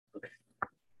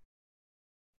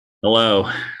Hello.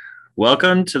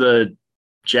 Welcome to the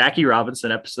Jackie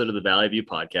Robinson episode of the Valley View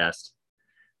podcast.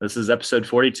 This is episode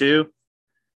 42,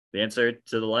 the answer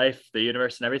to the life, the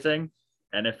universe, and everything.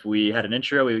 And if we had an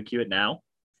intro, we would cue it now,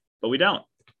 but we don't.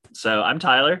 So I'm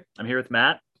Tyler. I'm here with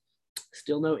Matt.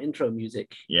 Still no intro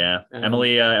music. Yeah.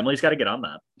 Emily's got to get on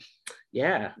that.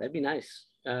 Yeah, that'd be nice.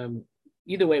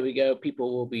 Either way we go,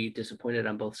 people will be disappointed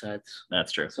on both sides.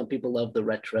 That's true. Some people love the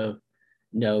retro,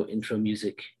 no intro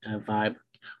music vibe.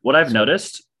 What I've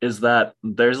noticed is that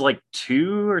there's like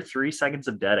 2 or 3 seconds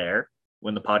of dead air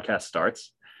when the podcast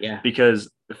starts. Yeah.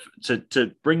 Because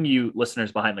to bring you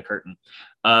listeners behind the curtain,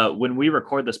 when we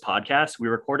record this podcast, we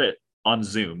record it on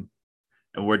Zoom,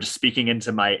 and we're just speaking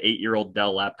into my 8-year-old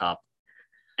Dell laptop.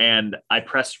 And I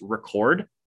press record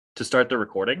to start the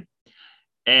recording.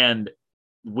 And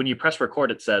when you press record,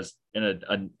 it says in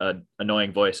an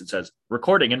annoying voice, it says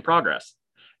recording in progress.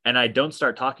 And I don't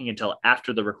start talking until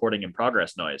after the recording in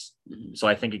progress noise. Mm-hmm. So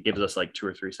I think it gives us like 2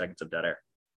 or 3 seconds of dead air.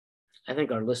 I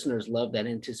think our listeners love that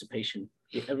anticipation.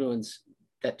 Everyone's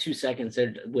that 2 seconds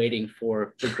they're waiting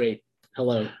for the great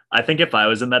hello. I think if I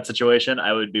was in that situation,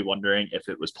 I would be wondering if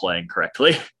it was playing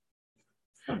correctly.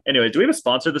 Anyway, do we have a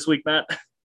sponsor this week, Matt?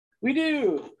 We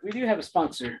do. We do have a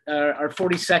sponsor. Our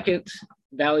 42nd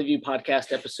Valley View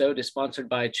podcast episode is sponsored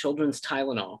by Children's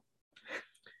Tylenol.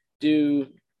 Do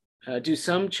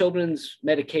some children's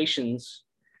medications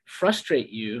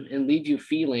frustrate you and leave you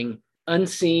feeling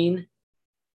unseen,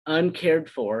 uncared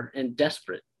for, and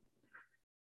desperate?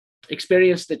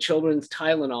 Experience the Children's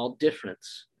Tylenol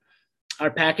difference.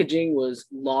 Our packaging was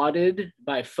lauded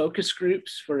by focus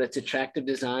groups for its attractive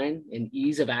design and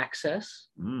ease of access.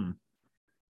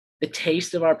 The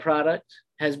taste of our product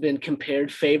has been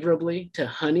compared favorably to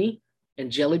honey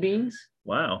and jelly beans.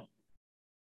 Wow.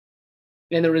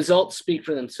 And the results speak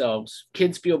for themselves.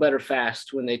 Kids feel better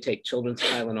fast when they take Children's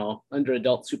Tylenol under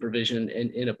adult supervision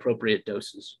and in appropriate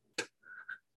doses.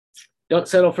 Don't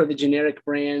settle for the generic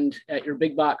brand at your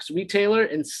big box retailer.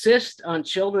 Insist on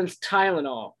Children's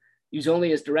Tylenol. Use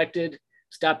only as directed.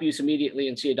 Stop use immediately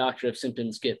and see a doctor if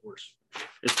symptoms get worse.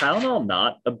 Is Tylenol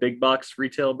not a big box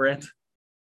retail brand?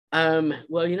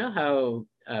 Well, you know how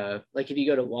like if you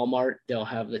go to Walmart, they'll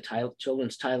have the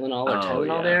Children's Tylenol or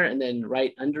Tylenol there, and then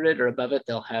right under it or above it,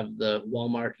 they'll have the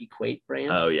Walmart Equate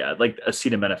brand. Oh yeah, like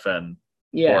acetaminophen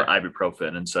or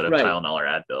ibuprofen instead of Tylenol or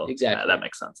Advil. Exactly. Yeah, that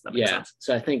makes sense. That makes sense.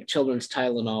 So I think Children's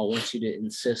Tylenol wants you to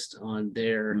insist on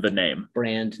the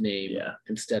brand name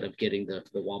instead of getting the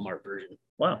Walmart version.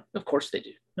 Wow. Of course they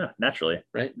do. Yeah, naturally.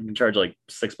 Right. You can charge like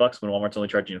 $6 when Walmart's only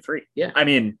charging you $3. Yeah. I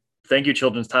mean, thank you,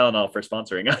 Children's Tylenol, for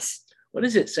sponsoring us. What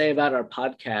does it say about our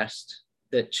podcast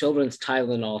that Children's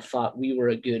Tylenol thought we were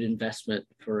a good investment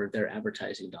for their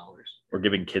advertising dollars? We're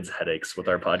giving kids headaches with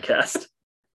our podcast.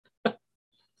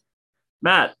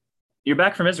 Matt, you're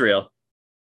back from Israel.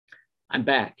 I'm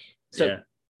back. So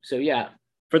yeah.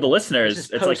 For the listeners,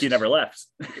 it's like you never left.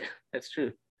 That's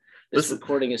true. This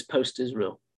recording is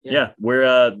post-Israel. Yeah,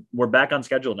 we're back on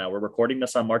schedule now. We're recording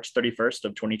this on March 31st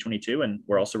of 2022, and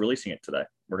we're also releasing it today.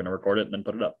 We're going to record it and then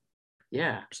put it up.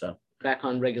 Yeah. So back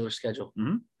on regular schedule.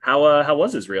 Mm-hmm. How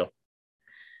was Israel?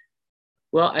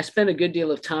 Well, I spent a good deal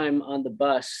of time on the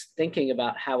bus thinking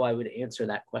about how I would answer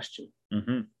that question.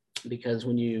 Mm-hmm. Because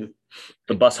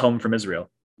the bus home from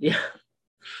Israel. Yeah.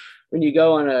 When you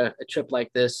go on a trip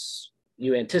like this,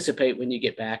 you anticipate when you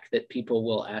get back that people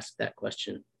will ask that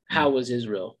question. How was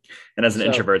Israel? And as an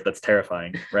introvert, that's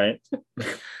terrifying, right?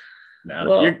 No,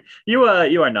 well, you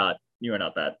are not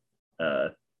that.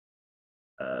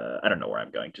 I don't know where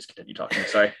I'm going. Just continue talking.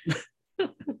 Sorry.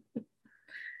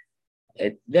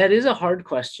 That is a hard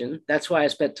question. That's why I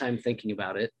spent time thinking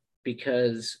about it,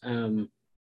 because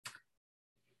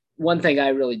one thing I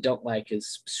really don't like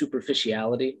is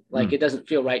superficiality. Like, it doesn't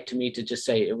feel right to me to just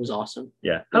say it was awesome.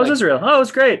 Yeah. How was Israel? Oh, it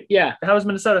was great. Yeah. How was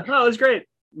Minnesota? Oh, it was great.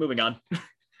 Moving on.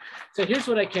 So here's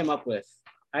what I came up with.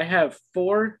 I have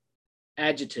 4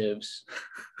 adjectives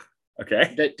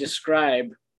that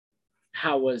describe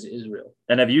how was Israel.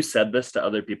 And have you said this to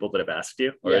other people that have asked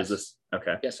you? Or is this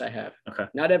okay? Yes, I have. Okay.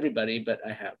 Not everybody, but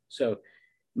I have. So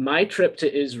my trip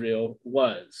to Israel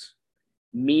was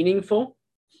meaningful,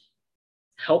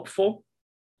 helpful,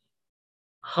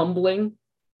 humbling,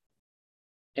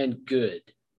 and good.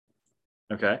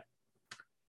 Okay.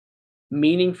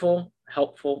 Meaningful,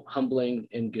 helpful, humbling,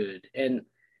 and good. And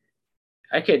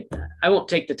I won't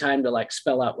take the time to like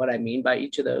spell out what I mean by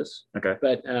each of those. Okay.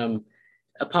 But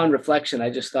upon reflection, I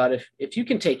just thought if you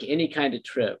can take any kind of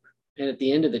trip and at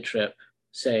the end of the trip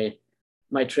say,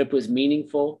 my trip was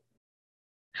meaningful,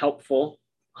 helpful,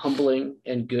 humbling,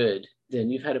 and good, then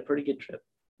you've had a pretty good trip.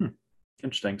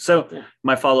 Interesting. So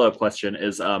my follow-up question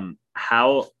is,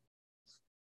 how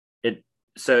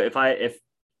so if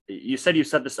you said you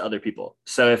said this to other people,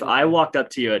 so if I walked up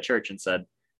to you at church and said,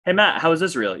 "Hey Matt, how was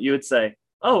Israel?" You would say,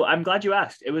 "Oh, I'm glad you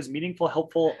asked. It was meaningful,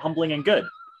 helpful, humbling, and good."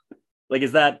 Like,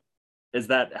 is that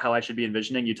how I should be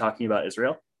envisioning you talking about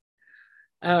Israel?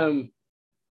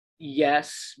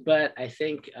 Yes, but I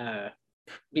think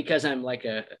because I'm like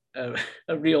a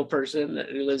real person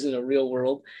who lives in a real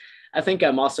world, I think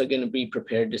I'm also going to be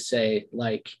prepared to say,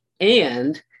 like,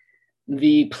 and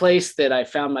the place that I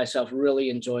found myself really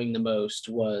enjoying the most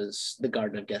was the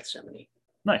Garden of Gethsemane.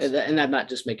 Nice. And I'm not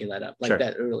just making that up. Like,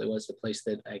 that really was the place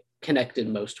that I connected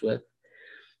most with.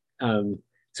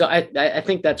 So I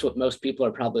think that's what most people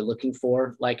are probably looking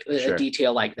for, like a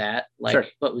detail like that,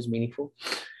 like what was meaningful.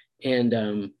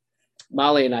 And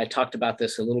Molly and I talked about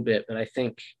this a little bit, but I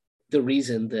think the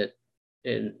reason that,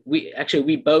 and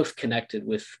we both connected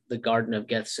with the Garden of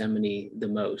Gethsemane the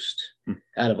most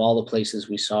out of all the places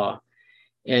we saw.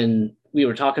 And we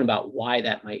were talking about why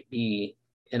that might be.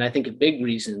 And I think a big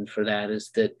reason for that is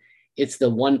that it's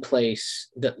the one place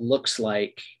that looks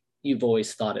like you've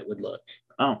always thought it would look.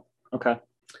 Oh, okay.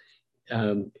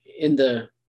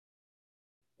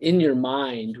 In your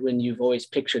mind, when you've always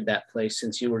pictured that place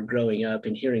since you were growing up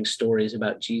and hearing stories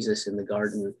about Jesus in the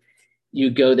garden, you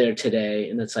go there today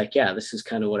and it's like, yeah, this is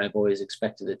kind of what I've always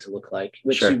expected it to look like,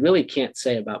 which you really can't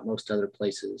say about most other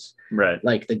places. Right.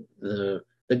 Like the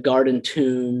garden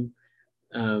tomb,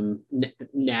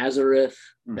 Nazareth,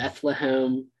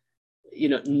 Bethlehem,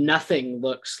 nothing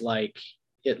looks like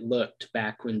it looked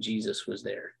back when Jesus was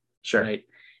there. Right.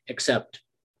 Except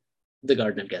the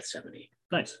Garden of Gethsemane.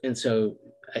 Nice. And so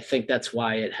I think that's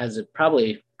why it has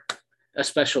probably a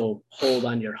special hold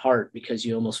on your heart, because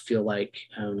you almost feel like,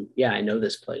 I know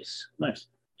this place. Nice.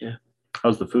 Yeah.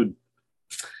 How's the food?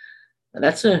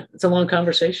 It's a long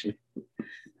conversation.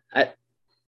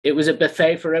 It was a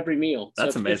buffet for every meal.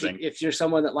 That's amazing. If you're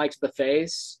someone that likes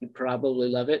buffets, you probably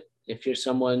love it. If you're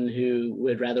someone who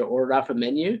would rather order off a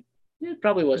menu, it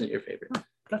probably wasn't your favorite.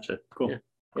 Gotcha. Cool.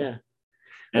 Yeah.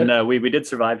 And we did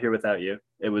survive here without you.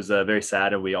 It was very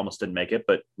sad, and we almost didn't make it,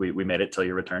 but we made it till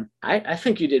your return. I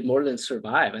think you did more than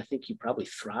survive. I think you probably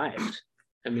thrived.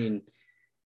 I mean,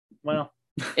 well,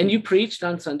 and you preached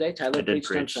on Sunday. Tyler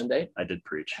preached on Sunday. I did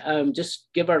preach. Just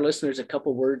give our listeners a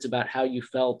couple words about how you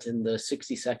felt in the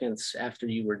 60 seconds after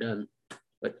you were done.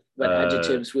 What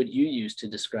adjectives would you use to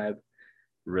describe?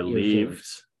 Relieved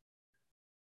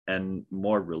and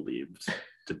more relieved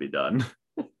to be done.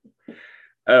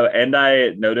 Oh, and I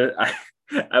noticed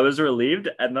I was relieved,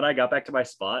 and then I got back to my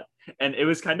spot, and it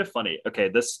was kind of funny. Okay,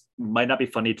 this might not be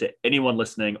funny to anyone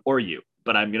listening or you,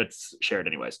 but I'm going to share it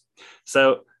anyways.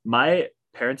 So my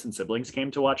parents and siblings came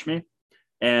to watch me,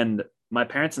 and my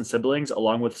parents and siblings,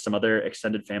 along with some other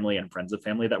extended family and friends of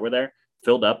family that were there,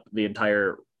 filled up the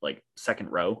entire second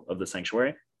row of the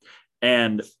sanctuary.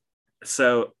 And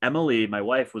so Emily, my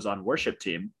wife, was on worship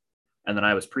team, and then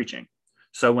I was preaching.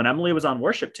 So when Emily was on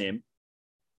worship team,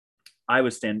 I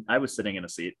was sitting in a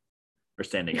seat, or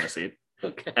standing in a seat.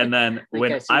 Okay. And then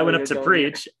when I went up to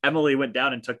preach, Emily went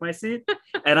down and took my seat.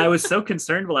 And I was so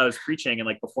concerned while I was preaching.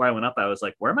 And before I went up, I was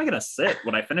like, where am I going to sit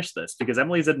when I finish this? Because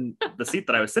Emily's in the seat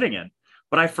that I was sitting in.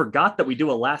 But I forgot that we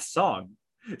do a last song.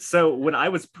 So when I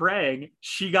was praying,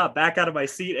 she got back out of my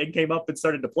seat and came up and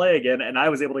started to play again. And I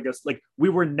was able to go,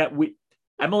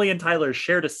 Emily and Tyler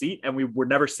shared a seat, and we were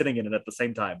never sitting in it at the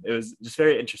same time. It was just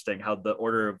very interesting how the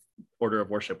order of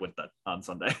worship went on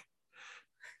Sunday.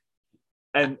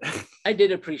 And I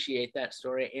did appreciate that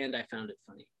story, and I found it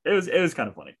funny. It was kind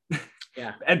of funny.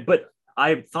 Yeah. But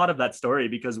I thought of that story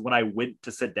because when I went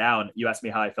to sit down, you asked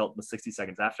me how I felt in the 60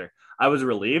 seconds after. I was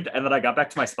relieved, and then I got back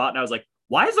to my spot, and I was like,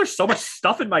 why is there so much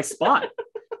stuff in my spot?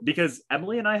 Because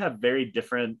Emily and I have very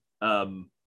different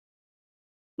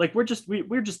we're just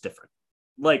different.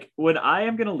 When I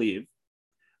am going to leave,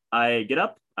 I get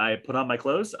up, I put on my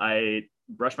clothes, I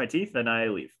brush my teeth, and I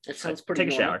leave. That sounds pretty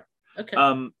Take normal. A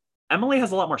shower. Okay. Emily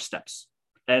has a lot more steps,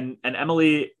 and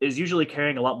Emily is usually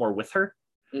carrying a lot more with her.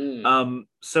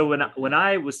 So when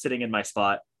I was sitting in my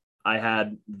spot, I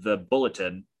had the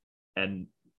bulletin and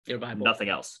your Bible. Nothing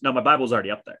else. No, my Bible's already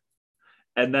up there.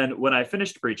 And then when I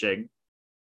finished preaching,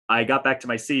 I got back to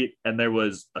my seat, and there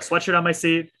was a sweatshirt on my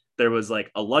seat. There was a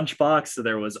lunchbox.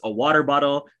 There was a water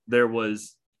bottle. There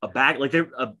was a bag.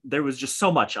 There was just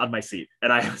so much on my seat.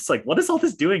 And I was like, what is all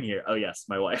this doing here? Oh, yes,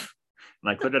 my wife.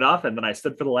 And I put it off, and then I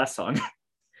stood for the last song.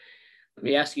 Let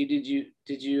me ask you, did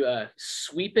you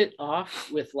sweep it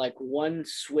off with one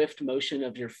swift motion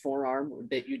of your forearm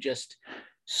that you just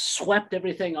swept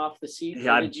everything off the seat?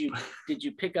 Yeah, or did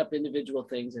you pick up individual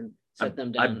things and set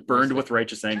them down? I burned with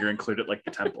righteous anger and cleared it like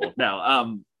the temple. No,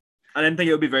 I didn't think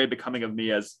it would be very becoming of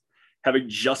me as having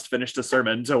just finished a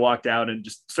sermon to walk down and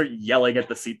just start yelling at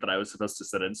the seat that I was supposed to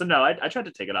sit in. So no, I tried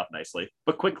to take it off nicely,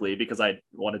 but quickly because I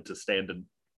wanted to stand and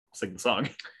sing the song.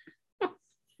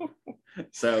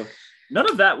 So none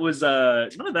of that was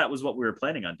what we were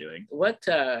planning on doing.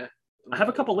 I have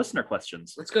a couple listener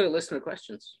questions. Let's go to listener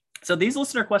questions. So these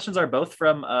listener questions are both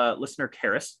from listener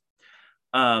Karis.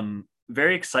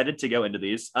 Very excited to go into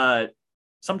these.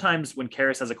 Sometimes when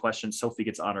Karis has a question, Sophie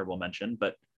gets honorable mention,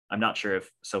 but I'm not sure if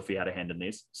Sophie had a hand in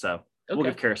these. So we'll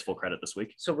give Karis full credit this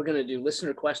week. So we're going to do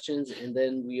listener questions, and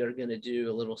then we are going to do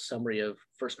a little summary of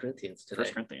 1 Corinthians today.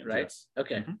 1 Corinthians, right? Yes.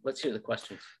 Okay, Let's hear the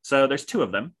questions. So there's 2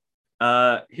 of them.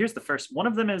 Here's the first. One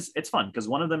of them it's fun because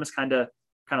one of them is kind of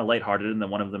lighthearted, and then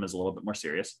one of them is a little bit more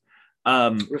serious.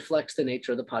 Reflects the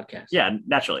nature of the podcast. Yeah,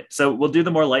 naturally. So we'll do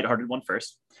the more lighthearted one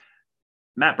first.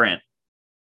 Matt Brandt,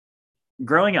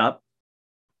 growing up,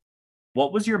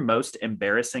 what was your most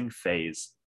embarrassing phase?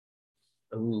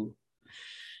 Ooh.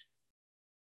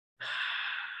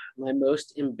 My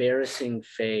most embarrassing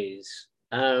phase.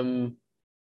 Well,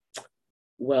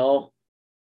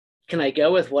 can I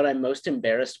go with what I'm most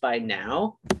embarrassed by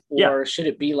now? Or should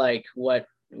it be like what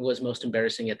was most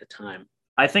embarrassing at the time?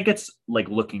 I think it's like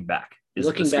looking back is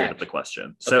the spirit of the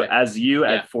question. So as you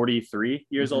at 43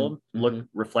 years old,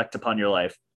 reflect upon your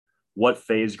life, what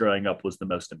phase growing up was the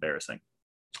most embarrassing?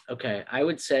 Okay, I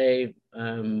would say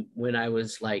when I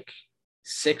was like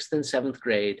 6th and 7th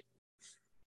grade,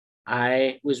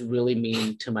 I was really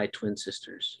mean to my twin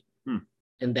sisters.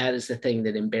 And that is the thing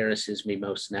that embarrasses me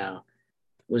most now,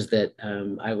 was that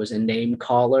I was a name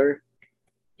caller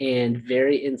and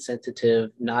very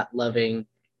insensitive, not loving,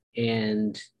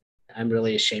 and I'm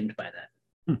really ashamed by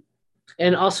that.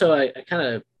 And also I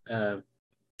kind of,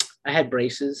 I had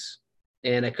braces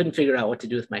and I couldn't figure out what to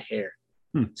do with my hair.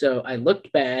 So I looked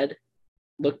bad,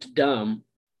 looked dumb,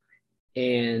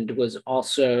 and was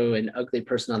also an ugly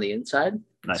person on the inside.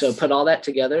 Nice. So put all that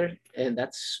together, and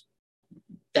that's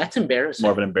embarrassing.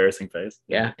 More of an embarrassing phase.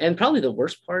 Yeah. And probably the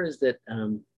worst part is that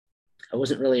I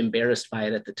wasn't really embarrassed by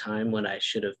it at the time when I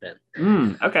should have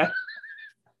been. Okay.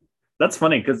 That's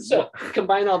funny because so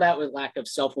combine all that with lack of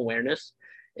self-awareness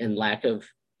and lack of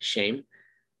shame.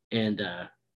 And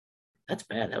that's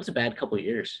bad. That was a bad couple of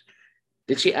years.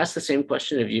 Did she ask the same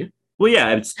question of you? Well,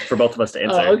 yeah, it's for both of us to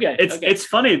answer. Okay. It's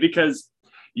funny because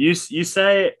you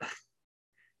say,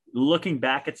 looking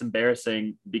back, it's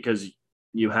embarrassing because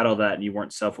you had all that and you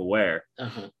weren't self-aware.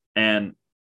 And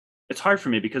it's hard for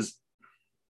me because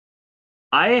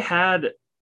I had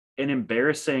an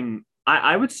embarrassing,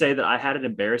 I would say that I had an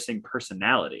embarrassing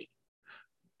personality,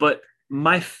 but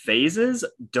my phases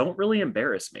don't really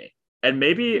embarrass me. And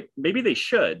maybe they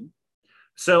should.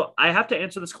 So I have to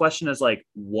answer this question as like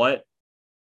what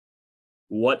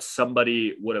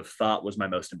somebody would have thought was my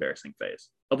most embarrassing phase,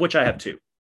 of which I have 2.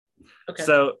 Okay.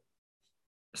 So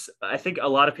I think a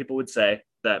lot of people would say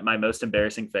that my most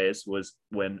embarrassing phase was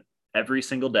when every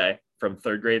single day from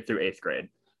 3rd grade through 8th grade,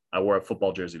 I wore a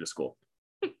football jersey to school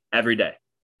every day.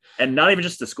 And not even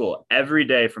just to school. Every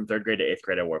day from 3rd grade to 8th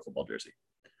grade, I wore a football jersey.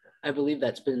 I believe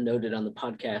that's been noted on the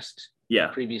podcast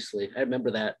previously. I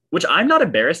remember that. Which I'm not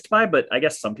embarrassed by, but I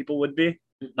guess some people would be.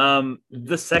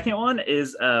 The second one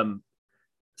is,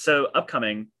 so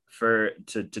upcoming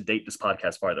to date this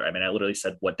podcast farther. I mean, I literally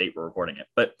said what date we're recording it.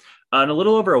 But in a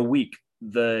little over a week,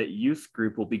 the youth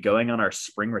group will be going on our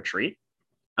spring retreat.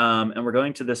 And we're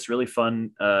going to this really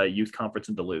fun youth conference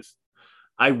in Duluth.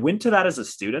 I went to that as a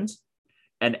student.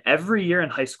 And every year in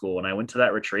high school, when I went to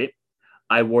that retreat,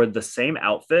 I wore the same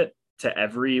outfit to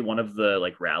every one of the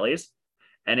like rallies.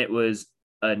 And it was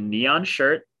a neon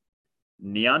shirt,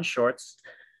 neon shorts,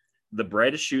 the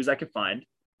brightest shoes I could find,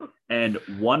 and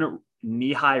one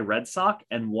knee-high red sock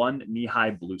and one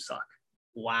knee-high blue sock.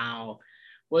 Wow.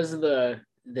 Was the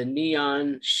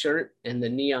neon shirt and the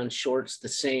neon shorts the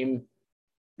same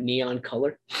neon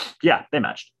color? Yeah, they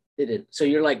matched. They did. So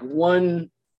you're like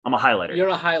one... I'm a highlighter. You're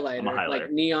a highlighter. I'm a highlighter.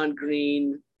 Like neon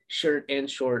green shirt and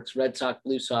shorts, red sock,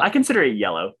 blue sock. I consider it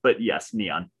yellow, but yes,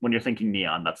 neon. When you're thinking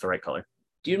neon, that's the right color.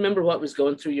 Do you remember what was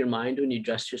going through your mind when you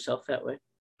dressed yourself that way?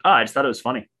 Oh, I just thought it was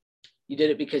funny. You did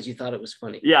it because you thought it was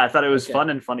funny? Yeah, I thought it was fun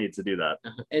and funny to do that.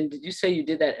 And did you say you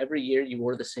did that every year? You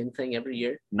wore the same thing every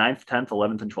year? 9th, 10th,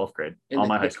 11th, and 12th grade. All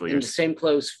my high school years. And the same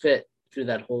clothes fit through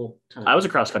that whole time? I was a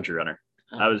cross-country runner.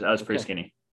 I was pretty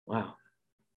skinny. Wow.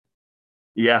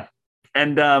 Yeah.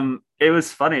 And it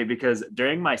was funny because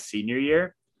during my senior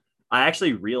year, I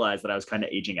actually realized that I was kind of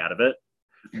aging out of it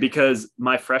because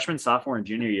my freshman, sophomore, and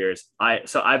junior years,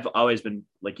 I've always been,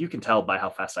 like, you can tell by how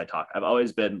fast I talk. I've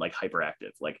always been like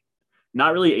hyperactive, like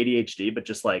not really ADHD, but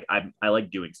just like I like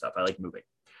doing stuff. I like moving.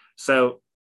 So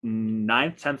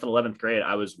ninth, 10th, and 11th grade,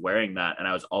 I was wearing that and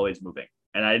I was always moving.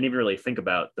 And I didn't even really think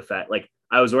about the fact, like,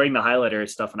 I was wearing the highlighter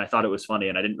stuff and I thought it was funny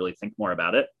and I didn't really think more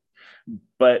about it.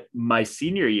 But my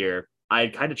senior year, I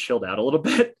had kind of chilled out a little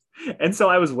bit. And so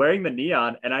I was wearing the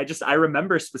neon. And I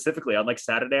remember specifically on like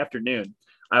Saturday afternoon,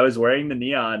 I was wearing the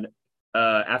neon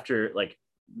after like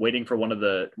waiting for one of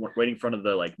the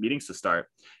like meetings to start.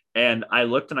 And I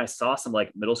looked and I saw some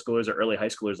like middle schoolers or early high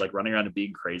schoolers like running around and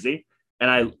being crazy. And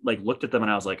I like looked at them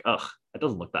and I was like, oh, that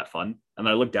doesn't look that fun. And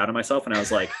I looked down at myself and I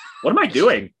was like, what am I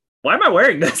doing? Why am I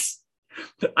wearing this?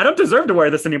 I don't deserve to wear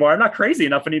this anymore. I'm not crazy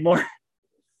enough anymore.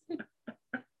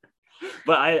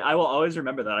 But I will always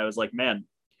remember that. I was like, man,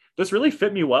 this really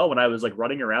fit me well when I was like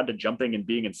running around and jumping and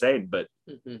being insane. But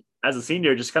as a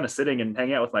senior, just kind of sitting and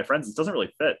hanging out with my friends, it doesn't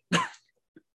really fit.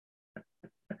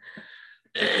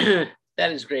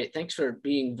 That is great. Thanks for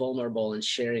being vulnerable and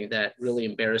sharing that really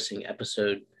embarrassing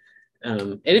episode.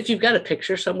 And if you've got a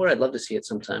picture somewhere, I'd love to see it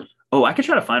sometime. Oh, I could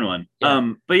try to find one.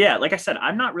 Yeah. But yeah, like I said,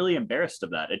 I'm not really embarrassed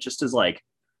of that. It just is like,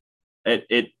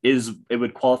 it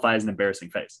would qualify as an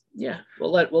embarrassing face. Yeah.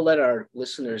 We'll let our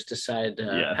listeners decide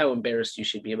how embarrassed you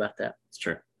should be about that. It's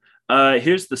true.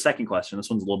 Here's the second question. This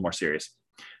one's a little more serious.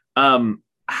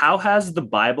 How has the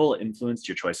Bible influenced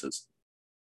your choices?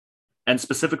 And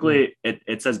specifically,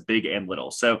 it says big and little.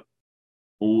 So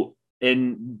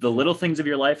in the little things of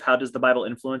your life, how does the Bible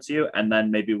influence you? And then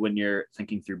maybe when you're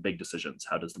thinking through big decisions,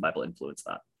 how does the Bible influence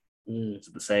that? Is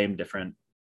it the same, different?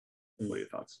 What are your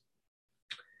thoughts?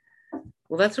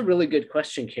 Well, that's a really good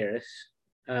question, Karis.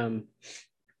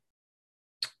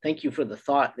 Thank you for the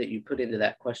thought that you put into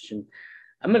that question.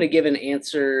 I'm going to give an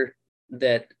answer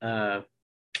that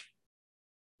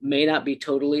may not be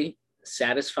totally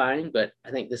satisfying, but I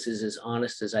think this is as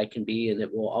honest as I can be, and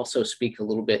it will also speak a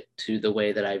little bit to the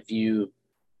way that I view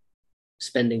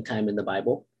spending time in the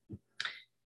Bible.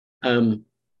 I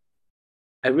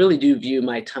really do view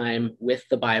my time with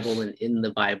the Bible and in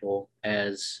the Bible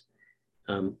as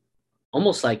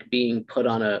almost like being put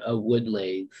on a wood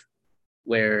lathe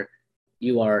where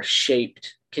you are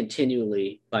shaped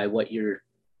continually by what you're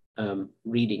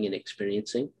reading and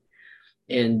experiencing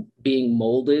and being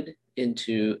molded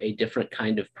into a different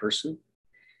kind of person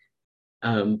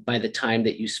by the time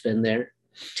that you spend there,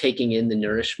 taking in the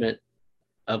nourishment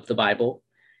of the Bible.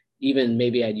 Even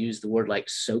maybe I'd use the word like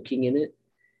soaking in it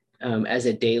as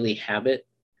a daily habit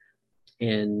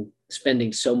and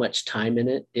spending so much time in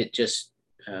it. It just,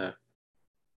 Paul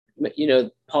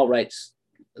writes,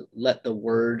 let the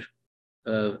word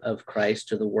of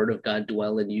Christ or the word of God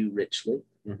dwell in you richly.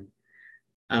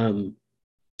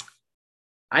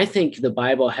 I think the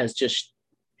Bible has just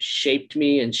shaped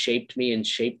me and shaped me and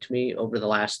shaped me over the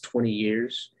last 20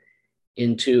 years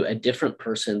into a different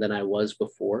person than I was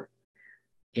before.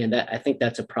 And I think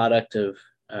that's a product of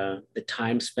the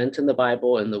time spent in the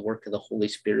Bible and the work of the Holy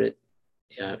Spirit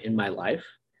in my life.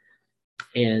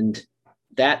 And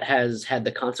that has had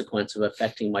the consequence of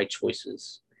affecting my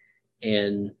choices,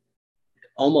 and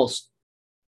almost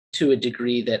to a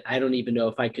degree that I don't even know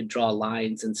if I could draw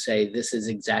lines and say, this is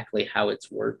exactly how it's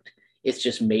worked. It's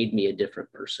just made me a different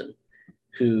person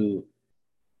who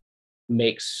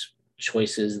makes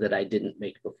choices that I didn't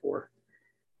make before.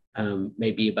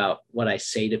 Maybe about what I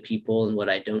say to people and what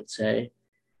I don't say,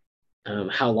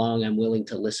 how long I'm willing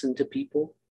to listen to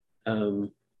people,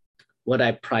 what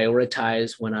I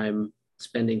prioritize when I'm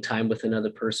spending time with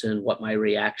another person, what my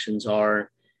reactions are,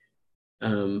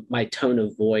 my tone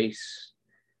of voice.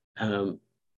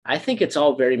 I think it's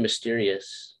all very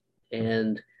mysterious.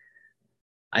 And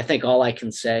I think all I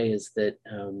can say is that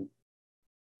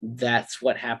that's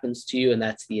what happens to you. And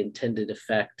that's the intended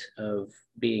effect of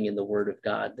being in the Word of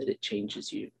God, that it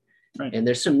changes you. Right. And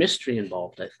there's some mystery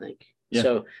involved, I think. Yeah.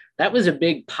 So that was a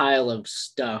big pile of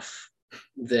stuff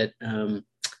that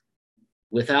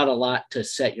without a lot to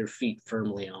set your feet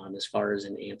firmly on as far as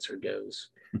an answer goes.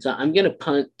 So I'm going to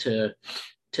punt to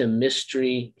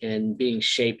mystery and being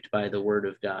shaped by the Word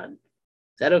of God.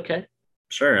 Is that okay?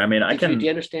 Sure. I mean, do you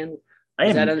understand?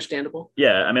 Is that understandable?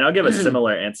 Yeah. I mean, I'll give a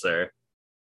similar answer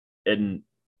in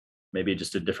maybe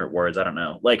just in different words. I don't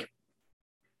know. Like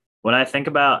when I think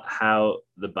about how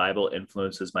the Bible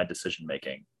influences my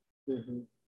decision-making,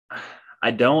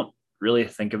 I don't really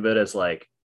think of it as like,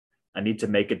 I need to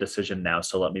make a decision now,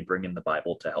 so let me bring in the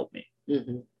Bible to help me.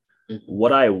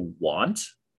 What I want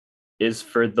is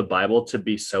for the Bible to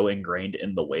be so ingrained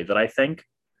in the way that I think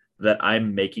that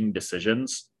I'm making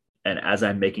decisions. And as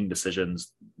I'm making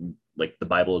decisions, like the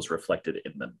Bible is reflected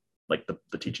in them, like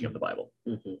the teaching of the Bible.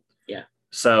 Yeah.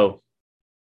 So,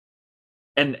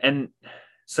 and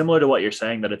similar to what you're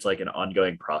saying, that it's like an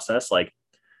ongoing process, like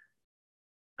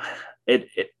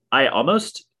I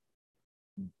almost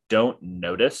don't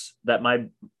notice that my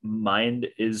mind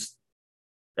is,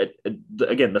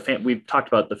 again, we've talked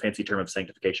about the fancy term of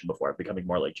sanctification before, becoming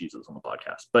more like Jesus on the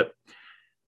podcast, but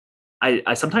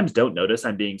I sometimes don't notice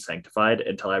I'm being sanctified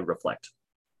until I reflect,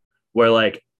 where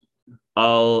like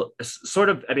I'll sort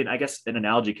of, I mean, I guess an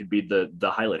analogy could be the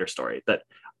highlighter story, that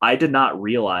I did not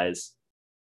realize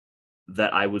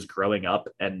that I was growing up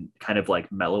and kind of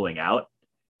like mellowing out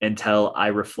until I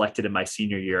reflected in my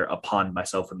senior year upon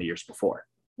myself in the years before.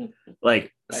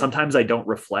 Like sometimes I don't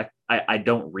reflect, I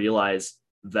don't realize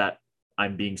that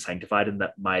I'm being sanctified and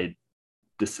that my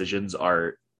decisions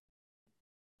are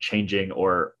changing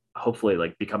or hopefully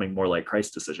like becoming more like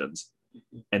Christ's decisions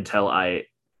until I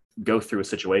go through a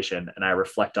situation and I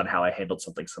reflect on how I handled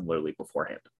something similarly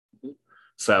beforehand.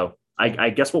 So I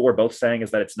guess what we're both saying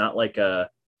is that it's not like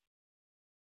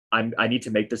I need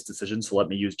to make this decision, so let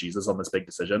me use Jesus on this big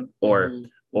decision,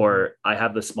 or I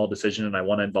have this small decision and I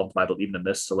want to involve the Bible even in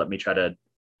this, so let me try to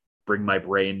bring my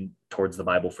brain towards the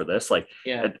Bible for this. Like,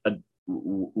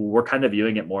 we're kind of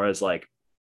viewing it more as like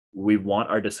we want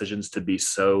our decisions to be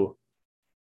so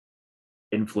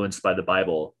influenced by the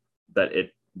Bible that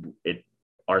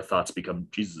our thoughts become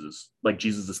Jesus's, like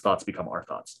Jesus's thoughts become our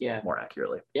thoughts. More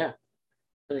accurately. I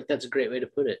think that's a great way to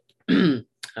put it.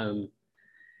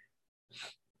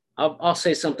 I'll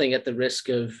say something at the risk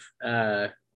of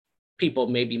people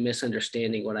maybe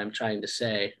misunderstanding what I'm trying to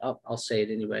say. I'll say it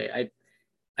anyway.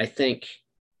 I think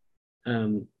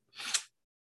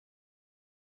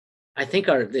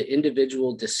the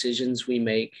individual decisions we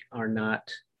make are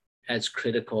not as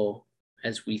critical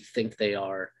as we think they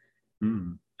are.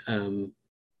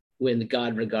 When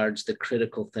God regards the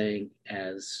critical thing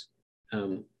as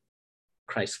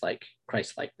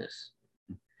Christ-likeness.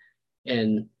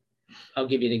 And I'll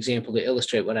give you an example to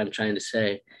illustrate what I'm trying to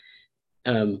say.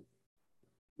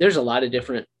 There's a lot of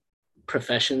different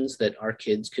professions that our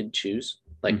kids could choose.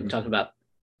 Like I'm talking about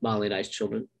Molly and I's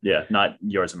children. Yeah, not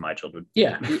yours and my children.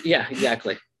 Yeah,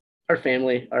 exactly. Our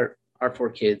family, our 4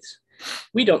 kids,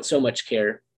 we don't so much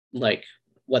care like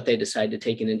what they decide to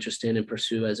take an interest in and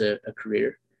pursue as a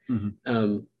career.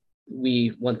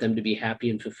 We want them to be happy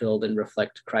and fulfilled and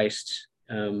reflect Christ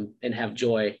and have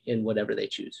joy in whatever they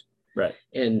choose. Right.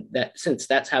 And that, since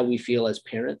that's how we feel as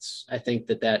parents, I think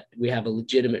that we have a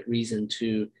legitimate reason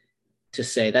to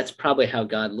say that's probably how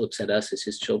God looks at us as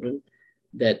his children,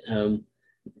 that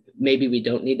maybe we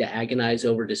don't need to agonize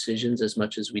over decisions as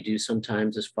much as we do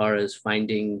sometimes, as far as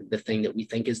finding the thing that we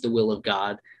think is the will of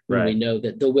God, when we know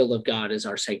that the will of God is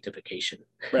our sanctification.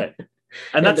 Right.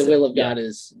 And that's the will of God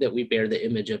is that we bear the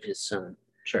image of his son.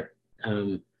 Sure.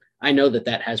 I know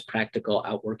that has practical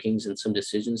outworkings in some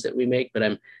decisions that we make,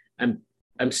 but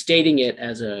I'm stating it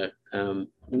as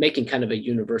making kind of a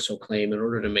universal claim in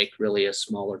order to make really a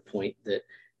smaller point that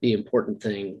the important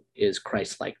thing is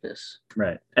Christ-likeness.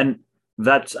 Right. And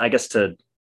that's, I guess, to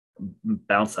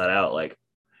bounce that out, like,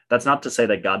 that's not to say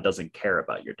that God doesn't care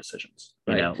about your decisions.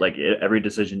 You know, like every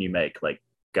decision you make, like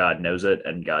God knows it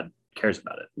and God cares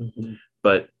about it.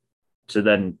 But to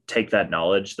then take that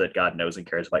knowledge that God knows and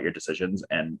cares about your decisions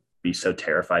and be so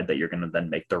terrified that you're going to then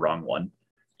make the wrong one.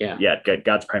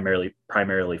 God's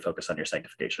primarily focused on your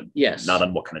sanctification. Yes. Not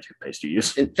on what kind of toothpaste you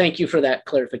use. And thank you for that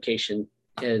clarification,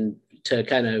 and to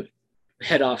kind of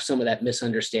head off some of that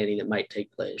misunderstanding that might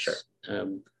take place. Sure.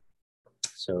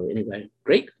 So anyway,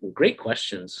 great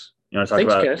questions. You want to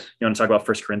talk about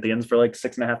 1 Corinthians for like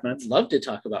 6.5 minutes? Love to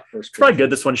talk about 1 Corinthians. It's probably good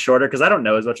this one's shorter because I don't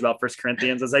know as much about 1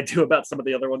 Corinthians as I do about some of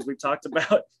the other ones we've talked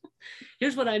about.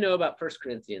 Here's what I know about 1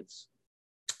 Corinthians.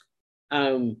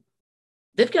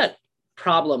 They've got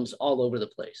problems all over the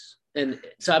place. And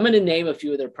so I'm going to name a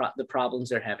few of the problems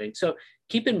they're having. So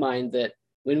keep in mind that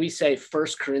when we say 1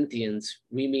 Corinthians,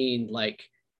 we mean like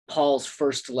Paul's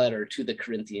first letter to the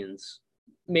Corinthians.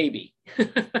 Maybe,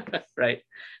 right?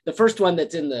 The first one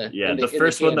that's in the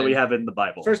first one that we have in the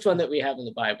Bible. First one that we have in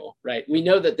the Bible, right? We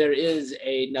know that there is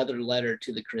another letter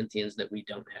to the Corinthians that we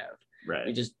don't have. Right.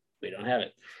 We don't have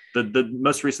it. The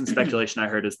most recent speculation I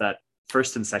heard is that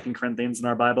 1st and 2nd Corinthians in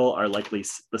our Bible are likely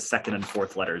the 2nd and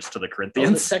 4th letters to the Corinthians.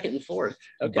 Oh, the 2nd and 4th.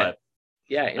 Okay. But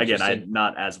yeah. Again, I'm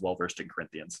not as well versed in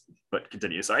Corinthians, but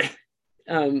continue. Sorry.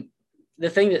 The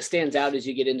thing that stands out as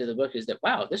you get into the book is that,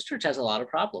 wow, this church has a lot of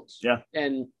problems. Yeah.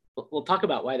 And we'll talk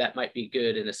about why that might be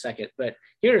good in a second. But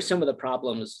here are some of the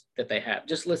problems that they have.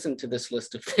 Just listen to this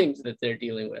list of things that they're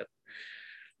dealing with.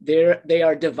 They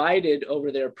are divided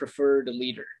over their preferred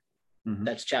leader.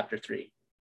 That's chapter 3.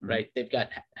 Right. They've got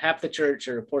half the church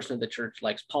or a portion of the church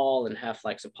likes Paul and half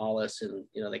likes Apollos, and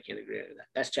they can't agree on that.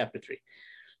 That's chapter 3.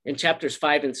 In chapters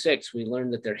 5 and 6, we learn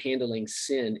that they're handling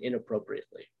sin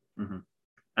inappropriately.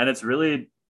 And it's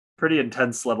really pretty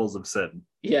intense levels of sin.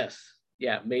 Yes.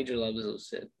 Yeah. Major levels of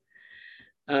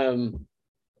sin.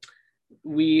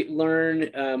 We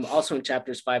learn also in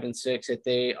chapters 5 and 6 that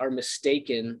they are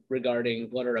mistaken regarding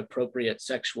what are appropriate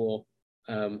sexual.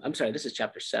 I'm sorry, this is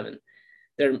chapter 7.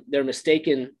 They're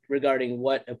mistaken regarding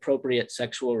what appropriate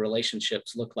sexual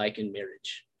relationships look like in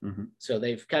marriage. Mm-hmm. So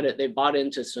they bought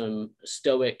into some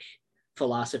Stoic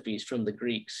philosophies from the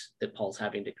Greeks that Paul's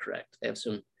having to correct. They have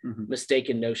some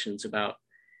mistaken notions about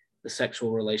the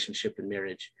sexual relationship in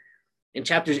marriage. In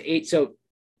chapters 8, so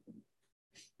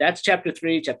that's chapter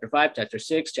 3, chapter 5, chapter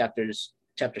 6,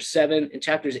 chapter 7. In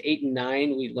chapters 8 and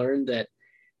 9, we learned that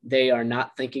they are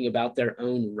not thinking about their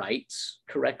own rights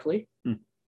correctly.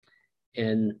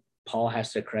 And Paul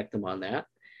has to correct them on that.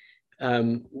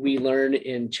 We learn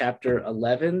in chapter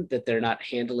 11 that they're not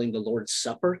handling the Lord's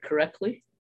Supper correctly.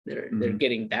 They're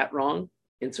getting that wrong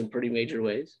in some pretty major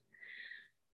ways.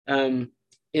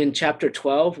 In chapter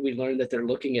 12, we learn that they're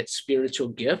looking at spiritual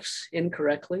gifts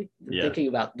incorrectly, thinking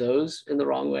about those in the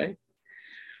wrong way.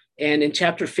 And in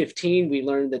chapter 15, we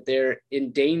learn that they're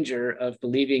in danger of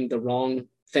believing the wrong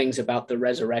things about the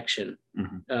resurrection,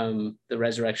 the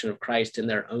resurrection of Christ and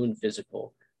their own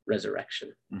physical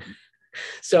resurrection.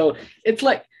 So it's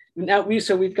like now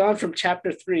we've gone from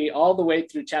chapter 3 all the way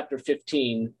through chapter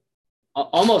 15,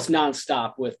 almost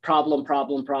nonstop with problem.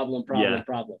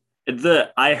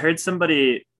 I heard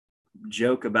somebody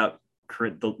joke about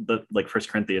the like First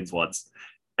Corinthians once,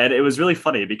 and it was really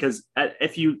funny because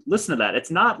if you listen to that,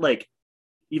 it's not like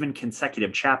even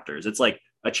consecutive chapters. It's like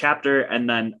a chapter and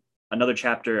then another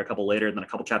chapter a couple later, and then a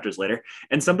couple chapters later.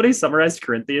 And somebody summarized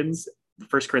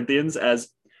First Corinthians as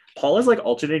Paul is like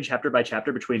alternating chapter by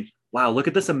chapter between, wow, look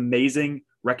at this amazing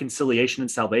reconciliation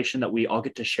and salvation that we all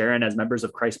get to share in as members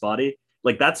of Christ's body.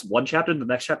 Like that's one chapter, and the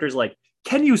next chapter is like,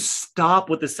 can you stop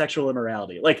with the sexual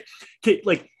immorality?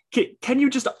 Can you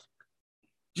just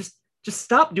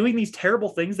stop doing these terrible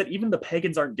things that even the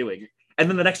pagans aren't doing? And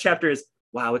then the next chapter is,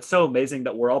 wow, it's so amazing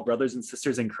that we're all brothers and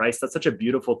sisters in Christ. That's such a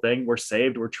beautiful thing. We're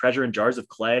saved. We're treasure in jars of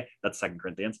clay. That's 2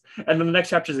 Corinthians. And then the next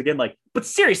chapter is again like, but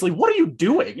seriously, what are you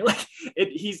doing? Like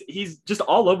he's just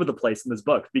all over the place in this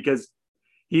book because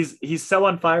he's so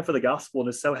on fire for the gospel and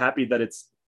is so happy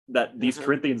that these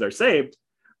Corinthians are saved.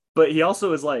 But he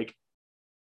also is like,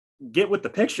 get with the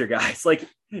picture, guys. Like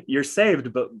you're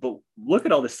saved, but look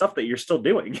at all this stuff that you're still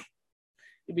doing.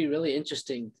 It'd be really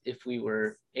interesting if we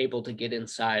were able to get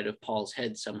inside of Paul's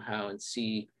head somehow and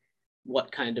see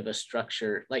what kind of a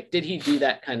structure, like, did he do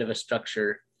that kind of a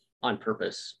structure on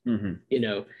purpose? You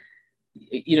know,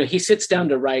 he sits down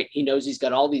to write. He knows he's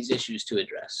got all these issues to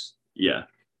address. Yeah.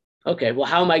 Okay. Well,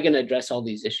 how am I going to address all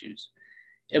thhave issues?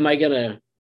 Am I going to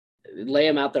lay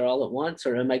them out there all at once,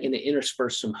 or am I going to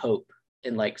intersperse some hope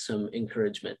and like some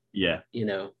encouragement? Yeah.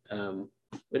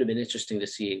 Would have been interesting to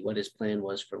see what his plan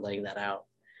was for laying that out.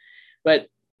 But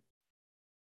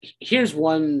here's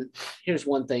one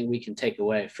thing we can take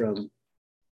away from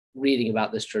reading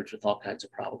about this church with all kinds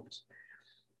of problems,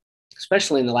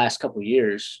 especially in the last couple of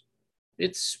years.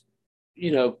 It's,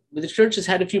 the church has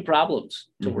had a few problems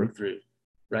to work through,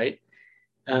 right?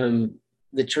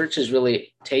 The church has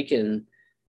really taken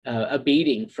a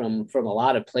beating from a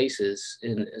lot of places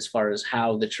in as far as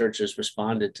how the church has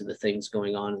responded to the things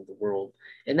going on in the world,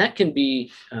 and that can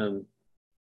be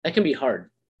hard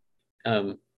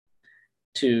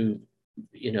to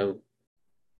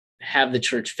have the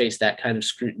church face that kind of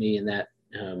scrutiny and that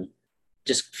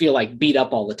just feel like beat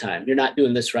up all the time. You're not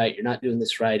doing this right. You're not doing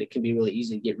this right. It can be really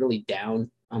easy to get really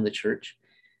down on the church.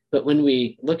 But when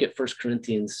we look at 1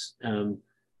 Corinthians,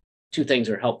 two things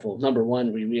are helpful. Number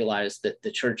one, we realize that the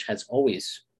church has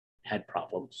always had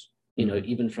problems,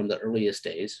 even from the earliest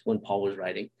days when Paul was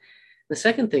writing. The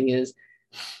second thing is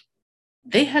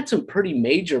they had some pretty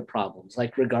major problems,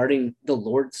 like regarding the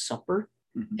Lord's Supper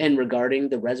and regarding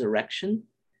the resurrection.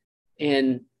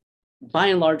 And by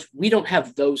and large, we don't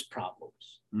have those problems,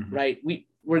 right?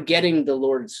 We're getting the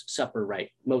Lord's Supper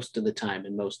right most of the time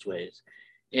in most ways.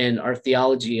 And our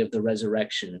theology of the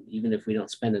resurrection, even if we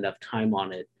don't spend enough time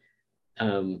on it,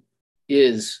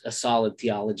 is a solid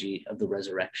theology of the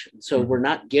resurrection. So we're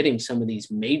not getting some of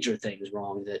these major things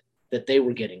wrong that they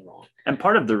were getting wrong. And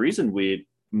part of the reason we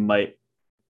might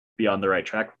be on the right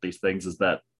track with these things is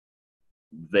that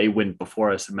they went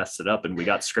before us and messed it up, and we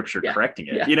got scripture correcting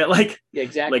it.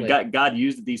 Exactly. Like God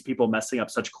used these people messing up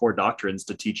such core doctrines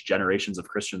to teach generations of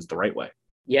Christians the right way.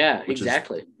 Yeah,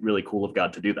 exactly. Really cool of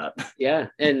God to do that. Yeah.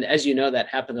 And as you know, that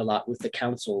happened a lot with the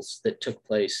councils that took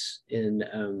place in,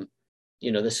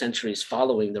 the centuries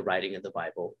following the writing of the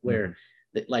Bible, where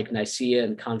like Nicaea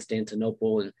and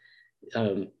Constantinople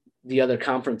and the other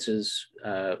conferences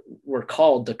were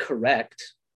called to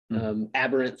correct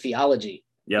aberrant theology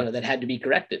Yep. that had to be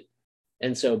corrected.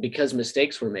 And so because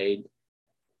mistakes were made,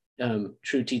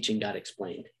 true teaching got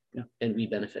explained. Yeah. And we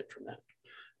benefit from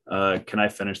that. Can I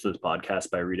finish this podcast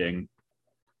by reading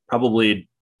probably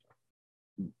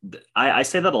I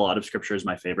say that a lot of scripture is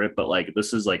my favorite, but like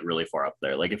this is like really far up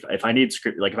there. Like if I need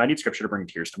scripture to bring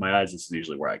tears to my eyes, this is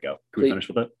usually where I go. Can we finish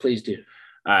with it? Please do.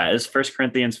 All right, it's 1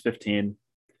 Corinthians 15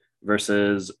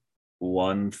 verses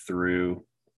 1 through,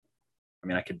 I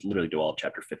mean, I could literally do all of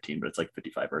chapter 15, but it's like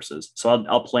 55 verses. So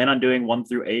I'll plan on doing 1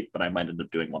 through 8, but I might end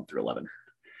up doing 1 through 11.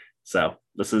 So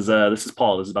this is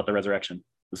Paul. This is about the resurrection.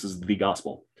 This is the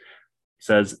gospel. He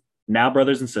says, "Now,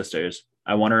 brothers and sisters,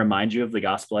 I want to remind you of the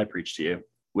gospel I preached to you,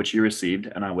 which you received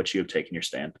and on which you have taken your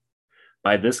stand.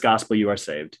 By this gospel you are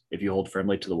saved, if you hold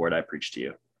firmly to the word I preached to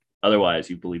you. Otherwise,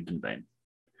 you believed in vain.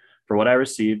 For what I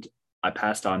received, I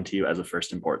passed on to you as of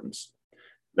first importance,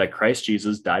 that Christ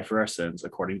Jesus died for our sins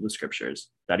according to the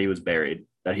scriptures, that he was buried,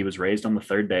 that he was raised on the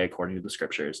third day according to the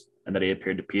scriptures, and that he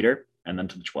appeared to Peter and then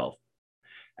to the 12.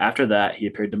 After that, he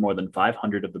appeared to more than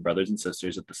 500 of the brothers and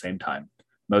sisters at the same time,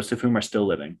 most of whom are still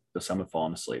living, though some have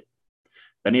fallen asleep.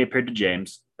 Then he appeared to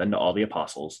James, then to all the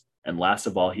apostles, and last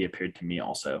of all, he appeared to me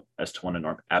also, as to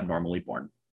one abnormally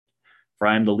born. For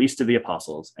I am the least of the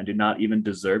apostles, and do not even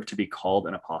deserve to be called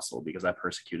an apostle, because I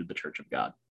persecuted the church of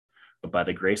God. But by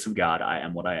the grace of God, I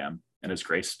am what I am, and his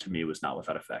grace to me was not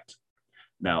without effect.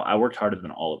 No, I worked harder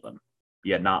than all of them,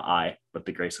 yet not I, but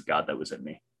the grace of God that was in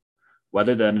me.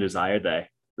 Whether then it is I or they,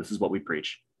 this is what we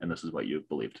preach, and this is what you have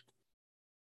believed."